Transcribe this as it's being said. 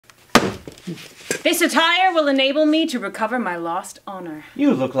This attire will enable me to recover my lost honor.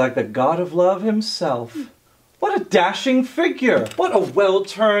 You look like the god of love himself. What a dashing figure! What a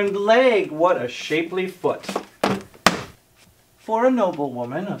well-turned leg! What a shapely foot! For a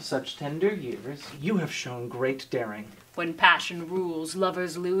noblewoman of such tender years, you have shown great daring. When passion rules,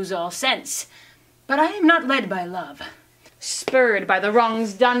 lovers lose all sense. But I am not led by love. Spurred by the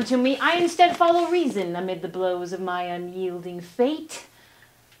wrongs done to me, I instead follow reason amid the blows of my unyielding fate.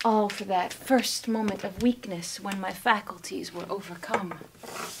 All for that first moment of weakness when my faculties were overcome.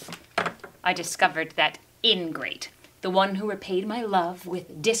 I discovered that ingrate, the one who repaid my love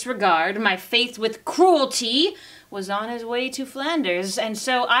with disregard, my faith with cruelty, was on his way to Flanders, and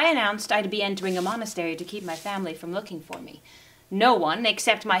so I announced I'd be entering a monastery to keep my family from looking for me. No one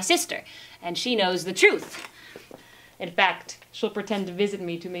except my sister, and she knows the truth. In fact, she'll pretend to visit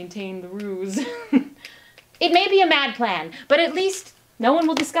me to maintain the ruse. It may be a mad plan, but at least no one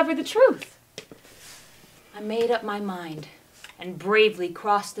will discover the truth. I made up my mind and bravely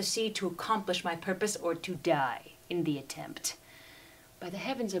crossed the sea to accomplish my purpose or to die in the attempt. By the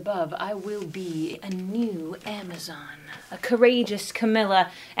heavens above, I will be a new Amazon, a courageous Camilla,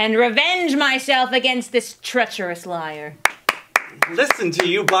 and revenge myself against this treacherous liar. Listen to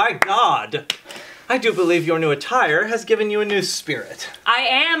you, by God! I do believe your new attire has given you a new spirit. I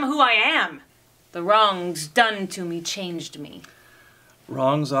am who I am. The wrongs done to me changed me.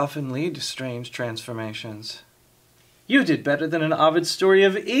 Wrongs often lead to strange transformations. You did better than an Ovid story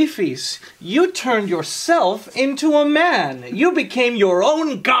of Ephes. You turned yourself into a man. You became your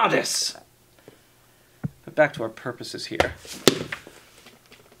own goddess. But back to our purposes here.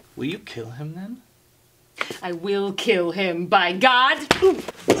 Will you kill him then? I will kill him, by God.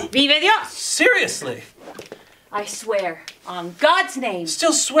 Vive Dios! Seriously? I swear, on God's name.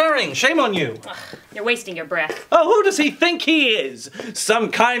 Still swearing. Shame on you. Ugh, you're wasting your breath. Oh, who does he think he is?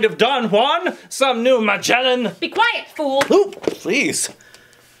 Some kind of Don Juan? Some new Magellan? Be quiet, fool! Oh, please.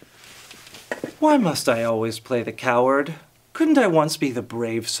 Why must I always play the coward? Couldn't I once be the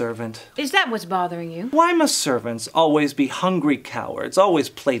brave servant? Is that what's bothering you? Why must servants always be hungry cowards, always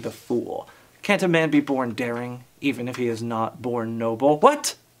play the fool? Can't a man be born daring, even if he is not born noble?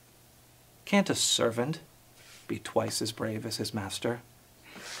 What? Can't a servant be twice as brave as his master?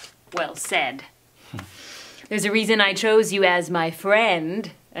 Well said. There's a reason I chose you as my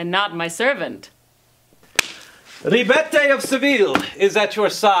friend and not my servant. Ribete of Seville is at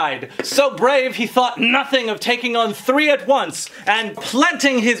your side, so brave he thought nothing of taking on 3 at once and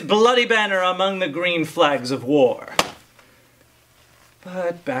planting his bloody banner among the green flags of war.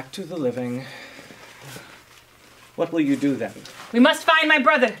 But back to the living. What will you do then? We must find my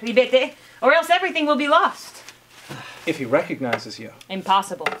brother, Ribete, or else everything will be lost. If he recognizes you.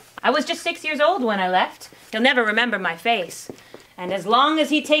 Impossible. I was just 6 years old when I left. He'll never remember my face. And as long as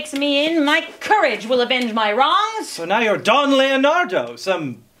he takes me in, my courage will avenge my wrongs. So now you're Don Leonardo,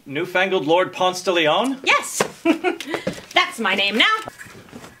 some newfangled Lord Ponce de Leon? Yes! That's my name now.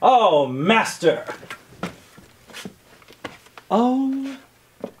 Oh, master! Oh,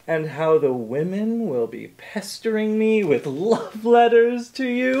 and how the women will be pestering me with love letters to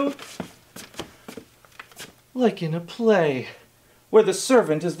you. Like in a play, where the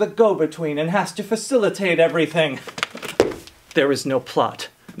servant is the go-between and has to facilitate everything. There is no plot,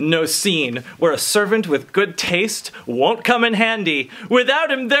 no scene, where a servant with good taste won't come in handy. Without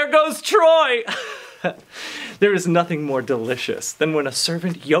him, there goes Troy! There is nothing more delicious than when a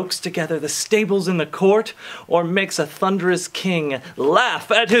servant yokes together the stables in the court, or makes a thunderous king laugh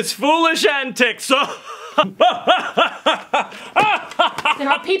at his foolish antics. There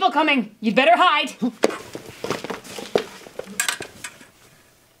are people coming. You'd better hide.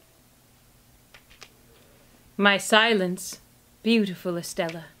 My silence, beautiful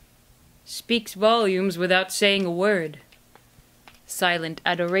Estella, speaks volumes without saying a word. Silent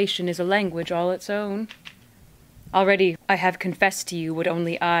adoration is a language all its own. Already I have confessed to you what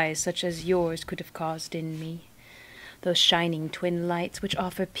only eyes such as yours could have caused in me. Those shining twin lights which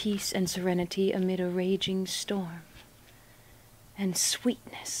offer peace and serenity amid a raging storm. And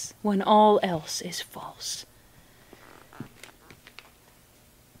sweetness when all else is false.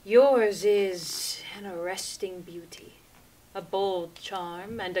 Yours is an arresting beauty, a bold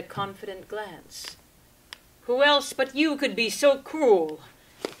charm, and a confident glance. Who else but you could be so cruel,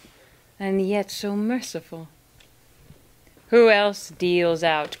 and yet so merciful? Who else deals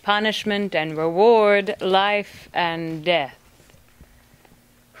out punishment and reward, life and death?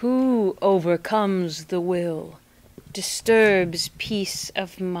 Who overcomes the will, disturbs peace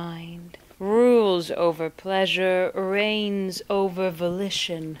of mind, rules over pleasure, reigns over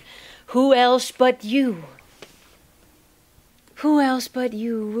volition? Who else but you? Who else but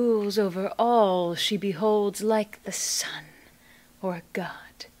you rules over all she beholds like the sun or a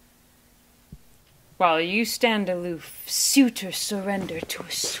god? While you stand aloof, suitors surrender to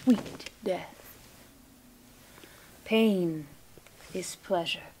a sweet death. Pain is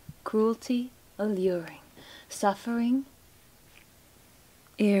pleasure, cruelty alluring, suffering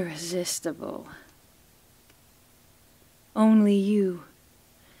irresistible. Only you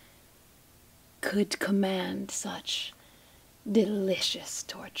could command such delicious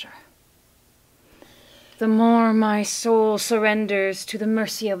torture. The more my soul surrenders to the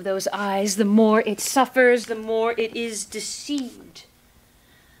mercy of those eyes, the more it suffers, the more it is deceived.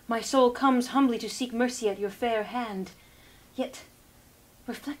 My soul comes humbly to seek mercy at your fair hand, yet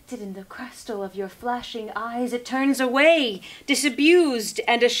reflected in the crystal of your flashing eyes, it turns away, disabused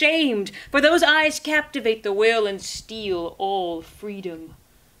and ashamed, for those eyes captivate the will and steal all freedom,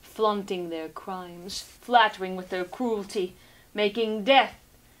 flaunting their crimes, flattering with their cruelty, making death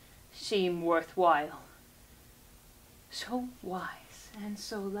seem worthwhile. So wise and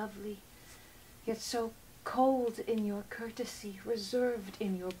so lovely, yet so cold in your courtesy, reserved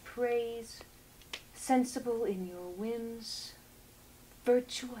in your praise, sensible in your whims,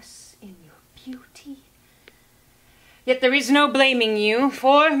 virtuous in your beauty. Yet there is no blaming you,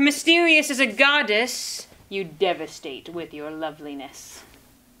 for, mysterious as a goddess, you devastate with your loveliness.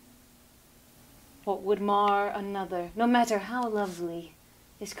 What would mar another, no matter how lovely,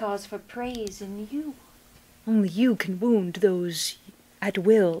 is cause for praise in you. Only you can wound those at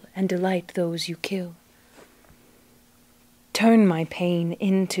will and delight those you kill. Turn my pain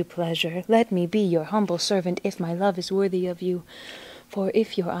into pleasure. Let me be your humble servant if my love is worthy of you. For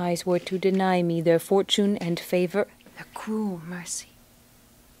if your eyes were to deny me their fortune and favor, their cruel mercy,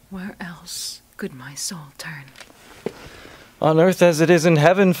 where else could my soul turn? On earth as it is in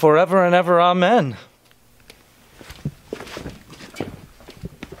heaven, forever and ever, amen.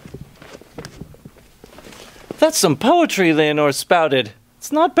 That's some poetry Leonor spouted.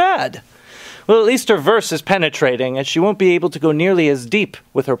 It's not bad. Well, at least her verse is penetrating, and she won't be able to go nearly as deep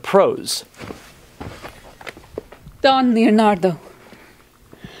with her prose. Don Leonardo,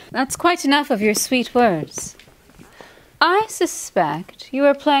 that's quite enough of your sweet words. I suspect you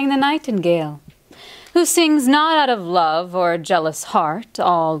are playing the nightingale, who sings not out of love or a jealous heart,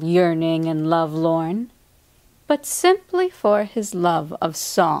 all yearning and love-lorn, but simply for his love of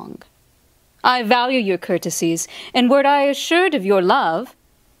song. I value your courtesies, and were I assured of your love,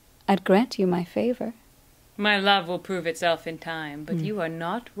 I'd grant you my favor. My love will prove itself in time, but you are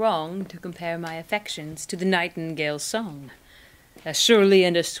not wrong to compare my affections to the nightingale's song. As surely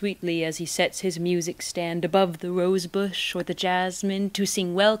and as sweetly as he sets his music stand above the rosebush or the jasmine to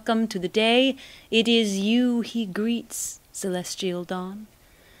sing welcome to the day, it is you he greets, celestial dawn.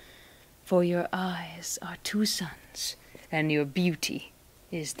 For your eyes are two suns, and your beauty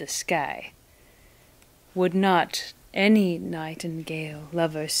is the sky. Would not any nightingale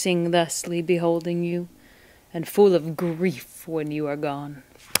lover sing thusly beholding you, and full of grief when you are gone?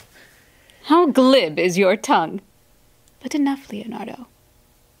 How glib is your tongue! But enough, Leonardo.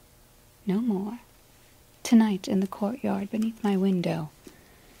 No more. Tonight in the courtyard beneath my window,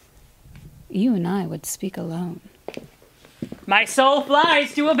 you and I would speak alone. My soul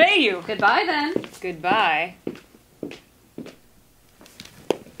flies to obey you. Goodbye, then. Goodbye.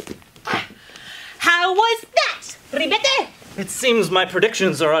 How was that, Ribete? It seems my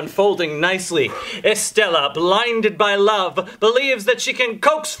predictions are unfolding nicely. Estella, blinded by love, believes that she can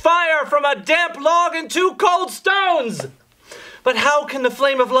coax fire from a damp log and two cold stones. But how can the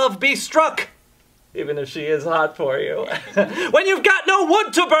flame of love be struck, even if she is hot for you, when you've got no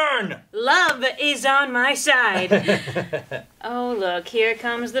wood to burn? Love is on my side. Oh, look, here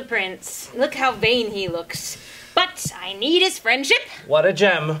comes the prince. Look how vain he looks. But I need his friendship. What a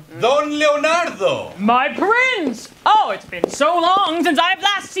gem. Don Leonardo! My prince! Oh, it's been so long since I've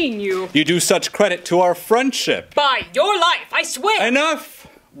last seen you. You do such credit to our friendship. By your life, I swear. Enough!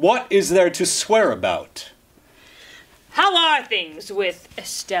 What is there to swear about? How are things with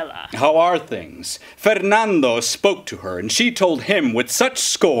Estella? How are things? Fernando spoke to her, and she told him with such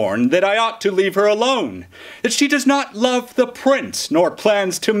scorn that I ought to leave her alone, that she does not love the prince, nor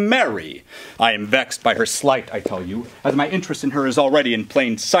plans to marry. I am vexed by her slight, I tell you, as my interest in her is already in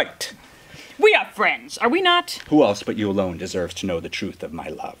plain sight. We are friends, are we not? Who else but you alone deserves to know the truth of my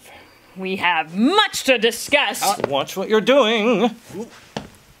love? We have much to discuss. Watch what you're doing.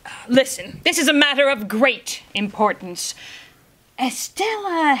 Listen, this is a matter of great importance.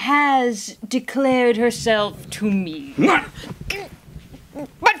 Estella has declared herself to me. But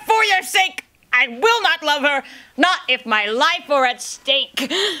for your sake, I will not love her, not if my life were at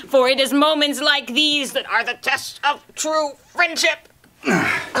stake. For it is moments like these that are the test of true friendship.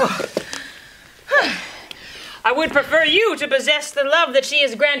 I would prefer you to possess the love that she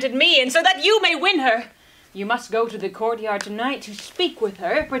has granted me, and so that you may win her, you must go to the courtyard tonight to speak with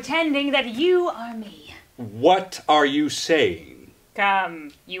her, pretending that you are me. What are you saying?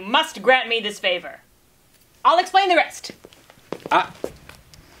 Come, you must grant me this favor. I'll explain the rest.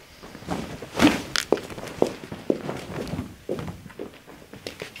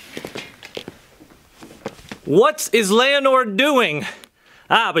 What is Leonor doing?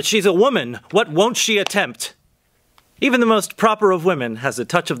 Ah, but she's a woman. What won't she attempt? Even the most proper of women has a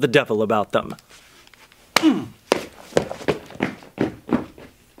touch of the devil about them.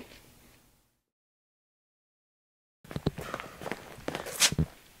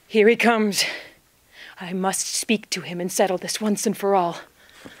 Here he comes. I must speak to him and settle this once and for all.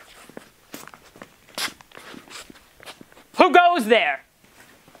 Who goes there?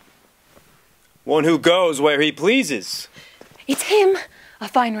 One who goes where he pleases. It's him. A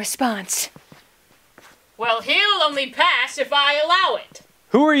fine response. Well, he'll only pass if I allow it.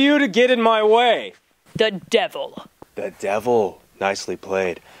 Who are you to get in my way? The devil. The devil. Nicely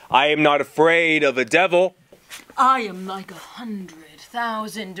played. I am not afraid of a devil. I am like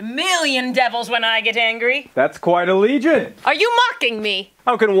 100,000 million devils when I get angry. That's quite a legion. Are you mocking me?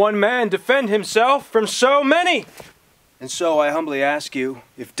 How can one man defend himself from so many? And so I humbly ask you,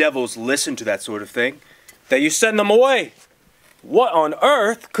 if devils listen to that sort of thing, that you send them away. What on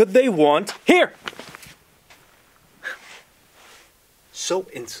earth could they want here? So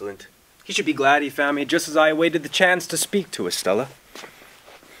insolent. He should be glad he found me just as I awaited the chance to speak to Estella.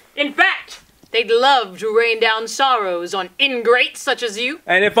 In fact, they'd love to rain down sorrows on ingrates such as you.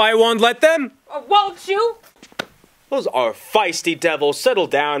 And if I won't let them? Won't you? Those are feisty devils. Settle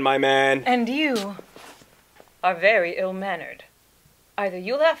down, my man. And you are very ill-mannered. Either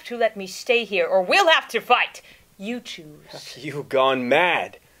you'll have to let me stay here, or we'll have to fight. You choose. You've gone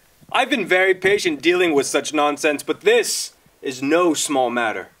mad. I've been very patient dealing with such nonsense, but this is no small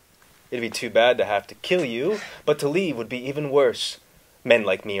matter. It'd be too bad to have to kill you, but to leave would be even worse. Men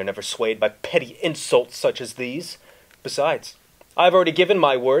like me are never swayed by petty insults such as these. Besides, I've already given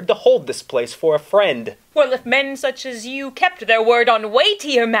my word to hold this place for a friend. Well, if men such as you kept their word on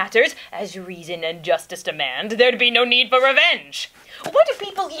weightier matters, as reason and justice demand, there'd be no need for revenge. What do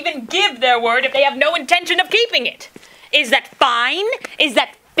people even give their word if they have no intention of keeping it? Is that fine? Is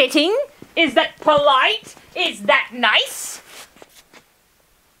that fitting? Is that polite? Is that nice?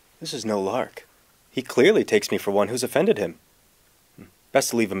 This is no lark. He clearly takes me for one who's offended him.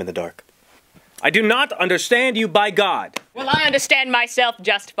 Best to leave him in the dark. I do not understand you, by God. Well, I understand myself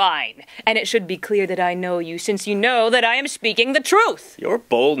just fine. And it should be clear that I know you, since you know that I am speaking the truth. Your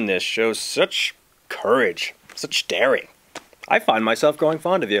boldness shows such courage, such daring. I find myself growing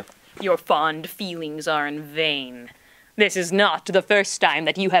fond of you. Your fond feelings are in vain. This is not the first time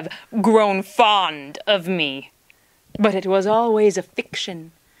that you have grown fond of me. But it was always a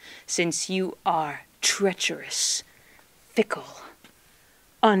fiction, since you are treacherous, fickle,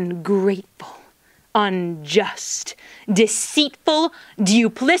 ungrateful, unjust, deceitful,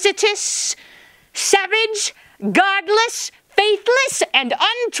 duplicitous, savage, godless, faithless, and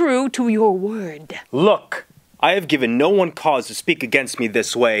untrue to your word. Look, I have given no one cause to speak against me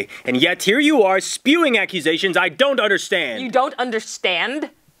this way, and yet here you are spewing accusations I don't understand. You don't understand,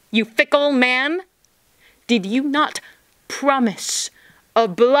 you fickle man? Did you not promise,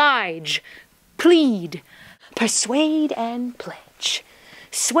 oblige, plead, persuade, and pledge?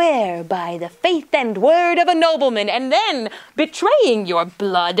 Swear by the faith and word of a nobleman, and then, betraying your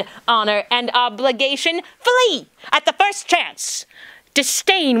blood, honor, and obligation, flee at the first chance.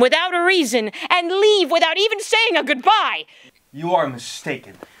 Disdain without a reason, and leave without even saying a goodbye. You are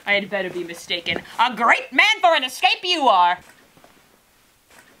mistaken. I had better be mistaken. A great man for an escape you are.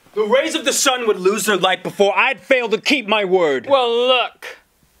 The rays of the sun would lose their light before I'd fail to keep my word. Well, look.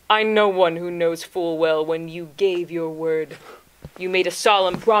 I know one who knows full well when you gave your word. You made a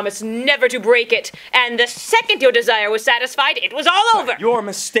solemn promise never to break it, and the second your desire was satisfied, it was all over. You're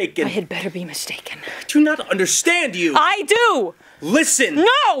mistaken. I had better be mistaken. I do not understand you. I do! Listen!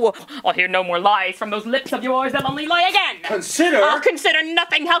 No! I'll hear no more lies from those lips of yours that only lie again. Consider... I'll consider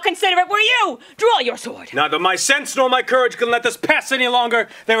nothing. How considerate were you? Draw your sword. Neither my sense nor my courage can let this pass any longer.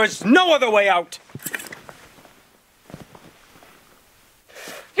 There is no other way out.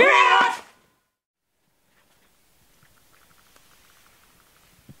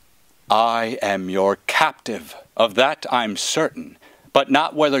 I am your captive, of that I'm certain, but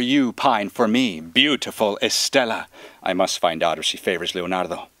not whether you pine for me, beautiful Estella. I must find out if she favors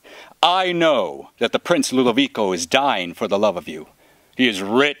Leonardo. I know that the Prince Ludovico is dying for the love of you. He is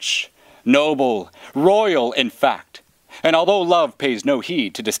rich, noble, royal, in fact. And although love pays no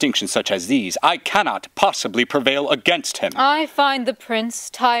heed to distinctions such as these, I cannot possibly prevail against him. I find the prince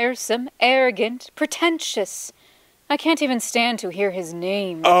tiresome, arrogant, pretentious. I can't even stand to hear his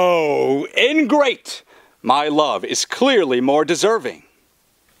name. Oh, ingrate! My love is clearly more deserving.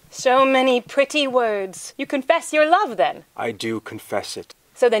 So many pretty words. You confess your love, then? I do confess it.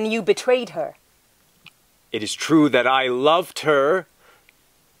 So then you betrayed her. It is true that I loved her,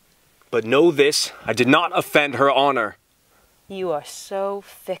 but know this, I did not offend her honor. You are so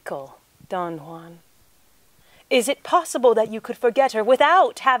fickle, Don Juan. Is it possible that you could forget her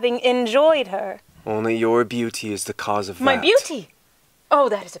without having enjoyed her? Only your beauty is the cause of that. My beauty? Oh,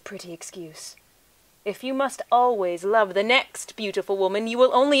 that is a pretty excuse. If you must always love the next beautiful woman, you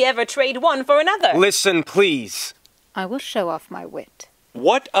will only ever trade one for another. Listen, please. I will show off my wit.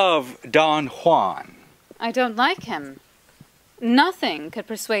 What of Don Juan? I don't like him. Nothing could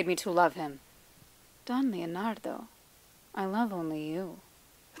persuade me to love him. Don Leonardo, I love only you.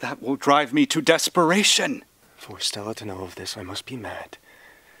 That will drive me to desperation. For Stella to know of this, I must be mad.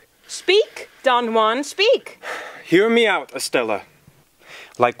 Speak, Don Juan, speak. Hear me out, Estella.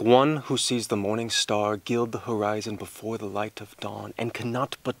 Like one who sees the morning star gild the horizon before the light of dawn, and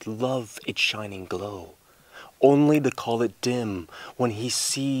cannot but love its shining glow, only to call it dim when he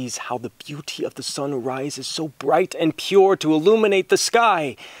sees how the beauty of the sun rises so bright and pure to illuminate the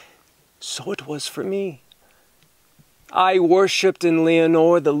sky. So it was for me. I worshipped in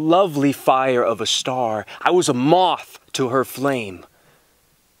Leonor the lovely fire of a star. I was a moth to her flame.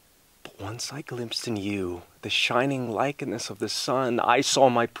 But once I glimpsed in you the shining likeness of the sun, I saw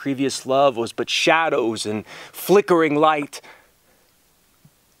my previous love was but shadows and flickering light.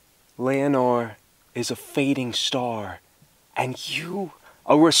 Leonor is a fading star, and you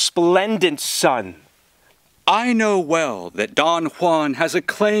a resplendent sun. I know well that Don Juan has a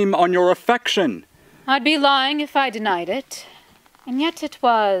claim on your affection. I'd be lying if I denied it. And yet it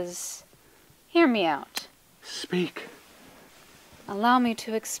was... Hear me out. Speak. Allow me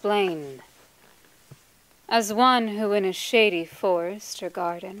to explain. As one who in a shady forest or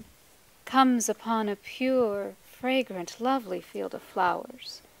garden comes upon a pure, fragrant, lovely field of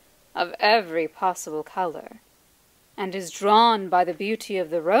flowers, of every possible color, and is drawn by the beauty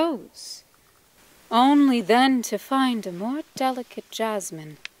of the rose, only then to find a more delicate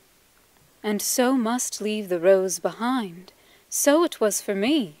jasmine, and so must leave the rose behind. So it was for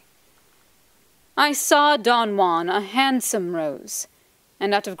me. I saw Don Juan, a handsome rose,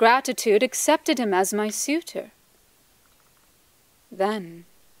 and out of gratitude accepted him as my suitor. Then,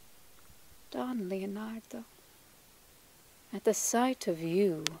 Don Leonardo, at the sight of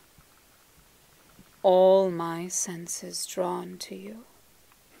you, all my senses drawn to you,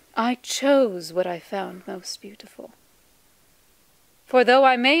 I chose what I found most beautiful. For though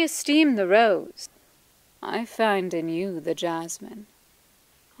I may esteem the rose, I find in you the jasmine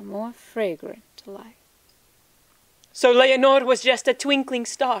a more fragrant delight. So Leonor was just a twinkling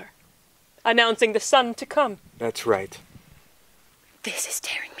star, announcing the sun to come. That's right. This is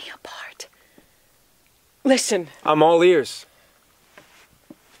tearing me apart. Listen. I'm all ears.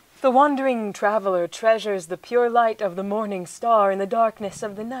 The wandering traveler treasures the pure light of the morning star in the darkness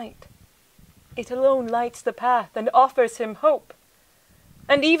of the night. It alone lights the path and offers him hope.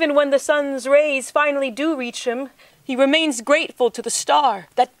 And even when the sun's rays finally do reach him, he remains grateful to the star,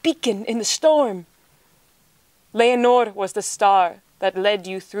 that beacon in the storm. Leonor was the star that led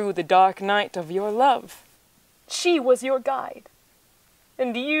you through the dark night of your love. She was your guide.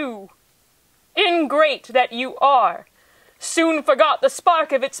 And you, ingrate that you are, soon forgot the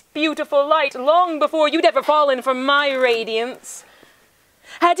spark of its beautiful light long before you'd ever fallen for my radiance.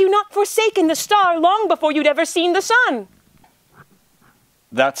 Had you not forsaken the star long before you'd ever seen the sun?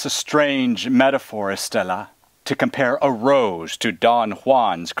 That's a strange metaphor, Estella, to compare a rose to Don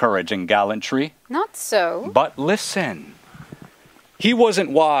Juan's courage and gallantry. Not so. But listen. He wasn't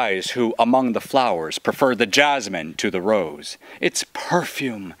wise who, among the flowers, preferred the jasmine to the rose. Its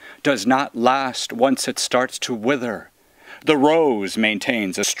perfume does not last once it starts to wither. The rose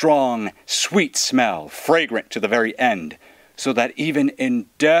maintains a strong, sweet smell, fragrant to the very end, so that even in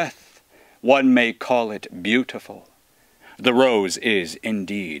death one may call it beautiful. The rose is,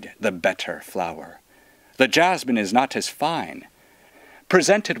 indeed, the better flower. The jasmine is not as fine.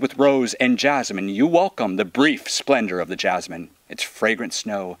 Presented with rose and jasmine, you welcome the brief splendor of the jasmine, its fragrant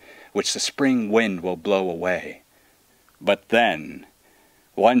snow, which the spring wind will blow away. But then,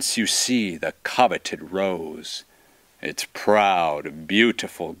 once you see the coveted rose, its proud,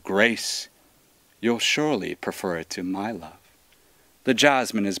 beautiful grace, you'll surely prefer it to my love. The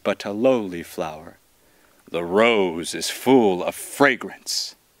jasmine is but a lowly flower. The rose is full of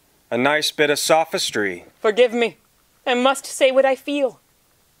fragrance. A nice bit of sophistry. Forgive me. I must say what I feel.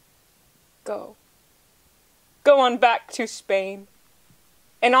 Go. Go on back to Spain.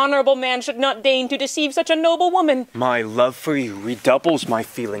 An honorable man should not deign to deceive such a noble woman. My love for you redoubles my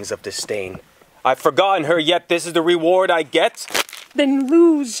feelings of disdain. I've forgotten her, yet this is the reward I get. Then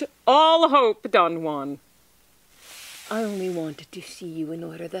lose all hope, Don Juan. I only wanted to see you in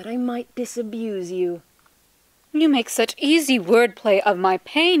order that I might disabuse you. You make such easy wordplay of my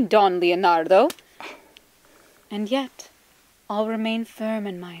pain, Don Leonardo. And yet, I'll remain firm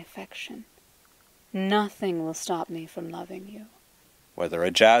in my affection. Nothing will stop me from loving you. Whether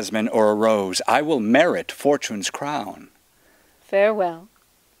a jasmine or a rose, I will merit fortune's crown. Farewell.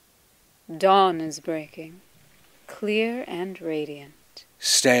 Dawn is breaking, clear and radiant.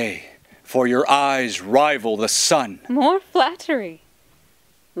 Stay, for your eyes rival the sun. More flattery.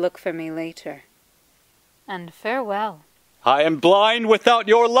 Look for me later. And farewell. I am blind without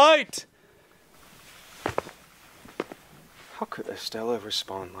your light. How could Estella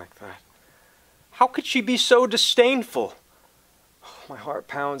respond like that? How could she be so disdainful? My heart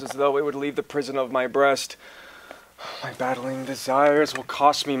pounds as though it would leave the prison of my breast. My battling desires will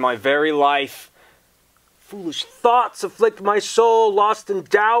cost me my very life. Foolish thoughts afflict my soul, lost in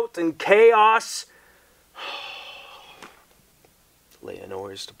doubt and chaos.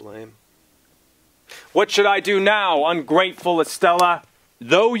 Leonor is to blame. What should I do now, ungrateful Estella?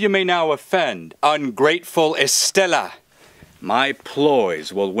 Though you may now offend, ungrateful Estella, my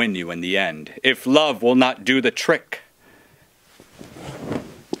ploys will win you in the end, if love will not do the trick.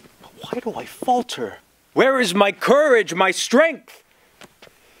 Why do I falter? Where is my courage, my strength?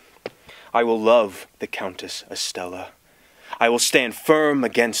 I will love the Countess Estella. I will stand firm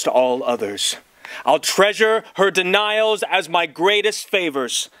against all others. I'll treasure her denials as my greatest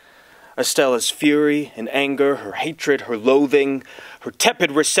favors. Estella's fury and anger, her hatred, her loathing, her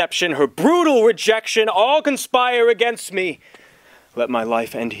tepid reception, her brutal rejection, all conspire against me. Let my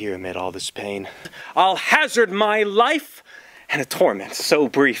life end here amid all this pain. I'll hazard my life and a torment so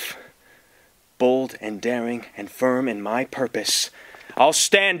brief. Bold and daring and firm in my purpose, I'll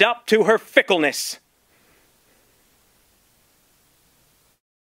stand up to her fickleness.